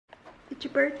It's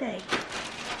your birthday.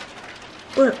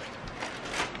 Look.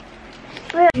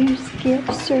 Here's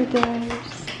gifts or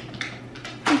those.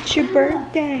 It's your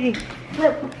birthday.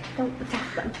 Don't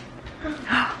attack them.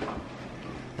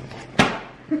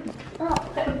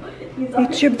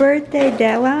 It's your birthday,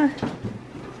 Della.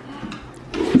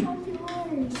 It's all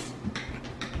yours.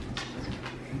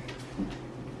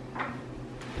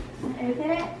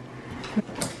 Open it.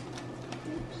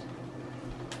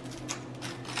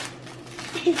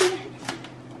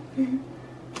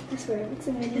 I swear, it's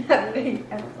a mini.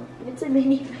 It's a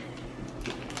mini.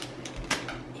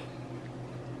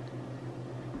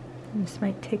 This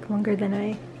might take longer than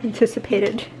I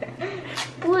anticipated.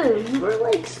 Blue, you were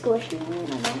like squishing me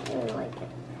and I don't really like it.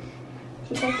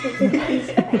 She's like taking a piece.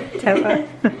 Della.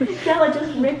 Della,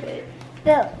 just rip it.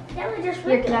 No. Della, just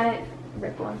rip it. Can I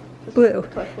rip one? Just Blue.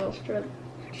 Push little strip.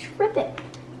 Just rip it.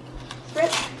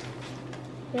 Rip.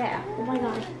 Yeah. Oh my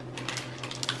god.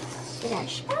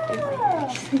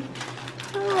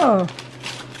 Oh.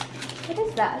 What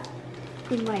is that?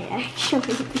 It might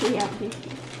actually be on me.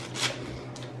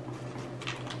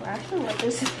 Well, actually, what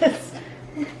is this?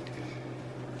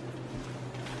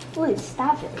 Blue,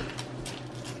 stop it.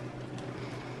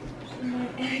 Can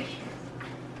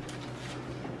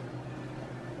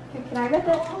I rip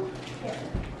it? Yeah.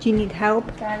 Do you need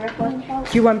help? Can I rip one?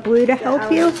 Do you want Blue to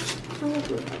help you?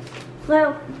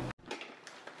 Blue.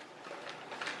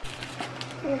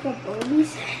 Look at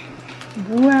babies.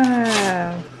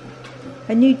 Wow.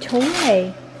 A new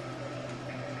toy.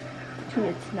 She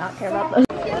does not care about those.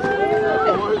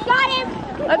 Got him!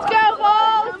 Let's go,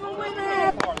 Balls!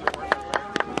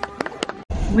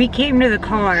 We came to the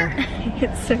car.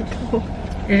 It's so cold.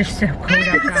 It is so cold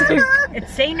outside.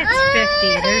 It's saying it's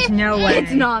 50. There's no way.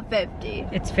 It's not 50.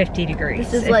 It's 50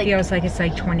 degrees. This is it like... feels like it's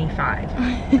like 25.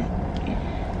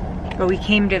 But we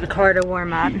came to the car to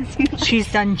warm up.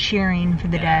 She's done cheering for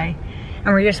the day.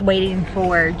 And we're just waiting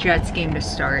for Jet's game to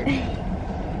start. And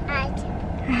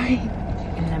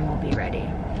then we'll be ready.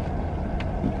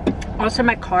 Also,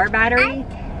 my car battery,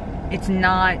 it's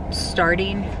not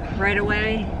starting right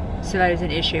away. So that is an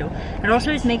issue. It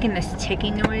also is making this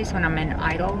ticking noise when I'm in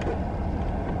idle.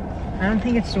 I don't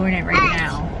think it's doing it right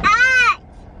now.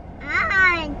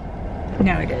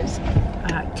 No, it is.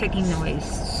 Ticking noise,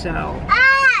 so.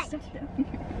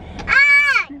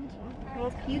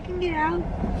 Well, you can get out.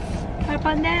 Hop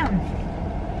on down.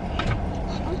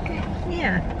 Okay.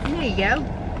 Yeah, there you go.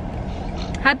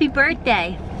 Happy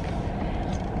birthday.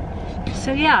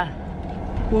 So yeah,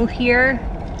 we'll hear.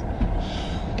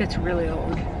 That's really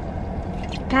old.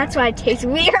 That's why it tastes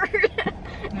weird.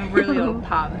 A really old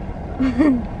pop.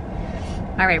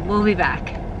 All right, we'll be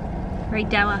back. Right,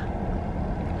 Della?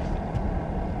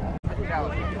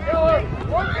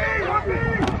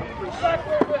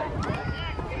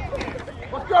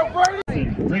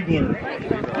 Wrangler,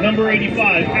 number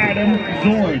 85, Adam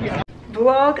Zorn.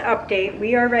 Vlog update.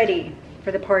 We are ready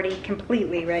for the party.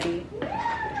 Completely ready.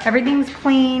 Everything's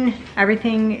clean.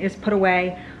 Everything is put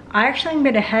away. I actually am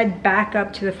going to head back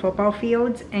up to the football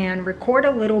fields and record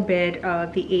a little bit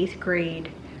of the 8th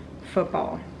grade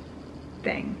football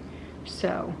thing.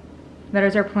 So that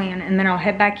is our plan. And then I'll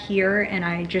head back here and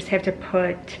I just have to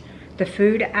put the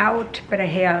food out, but I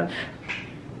have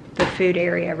the food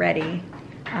area ready.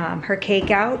 Her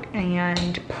cake out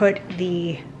and put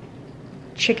the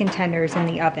chicken tenders in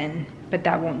the oven, but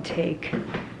that won't take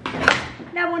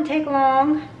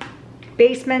long.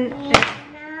 Basement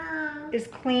is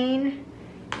clean,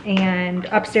 and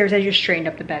upstairs I just straightened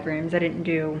up the bedrooms. I didn't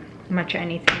do much of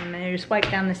anything. I just wiped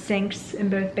down the sinks in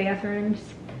both bathrooms,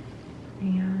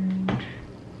 and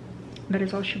that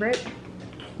is all she wrote.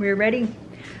 We're ready.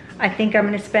 I think I'm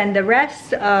gonna spend the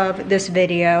rest of this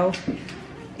video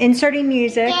inserting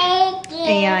music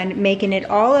and making it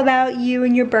all about you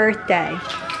and your birthday.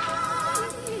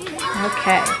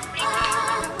 Okay.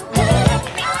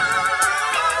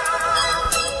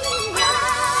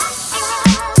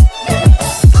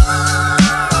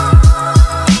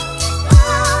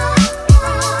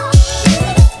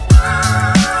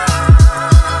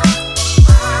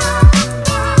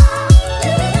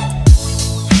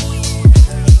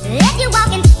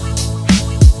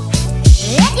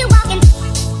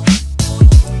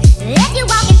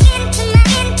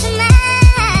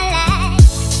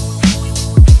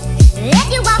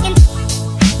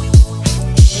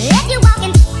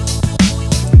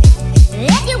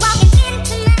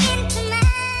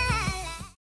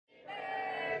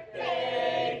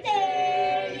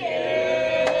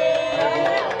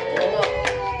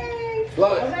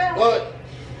 Blow it. Blow it.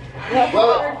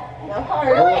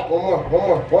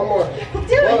 Blow it. One more. Do it.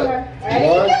 Blow it.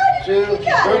 1, 2, 3.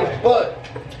 Blow it.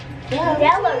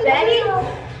 Dellas, ready?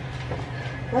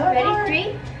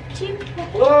 Ready? 3, 2, 1.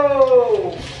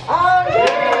 Whoa! Oh,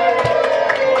 yay!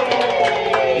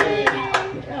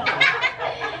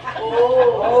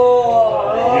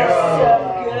 Oh, so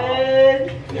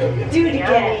good. Do it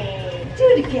again. Do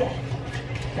it again.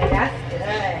 That's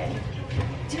good.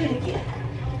 Do it again.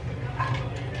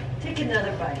 Take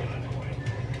another bite.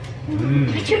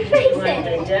 Put your face Want in. a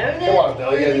donut? Come on,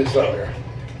 Bill, you gotta do something here.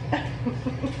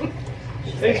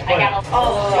 Thanks, I got a,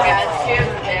 oh, we got a scoop.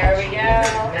 There we go.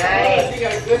 Nice. You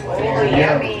got a good one. Oh,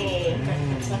 yummy.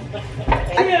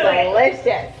 It's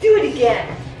delicious. Do it again.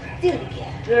 Do it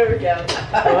again. There we go.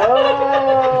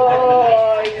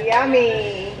 Oh,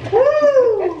 yummy.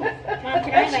 Woo!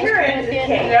 That's your end of the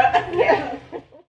cake. Yeah.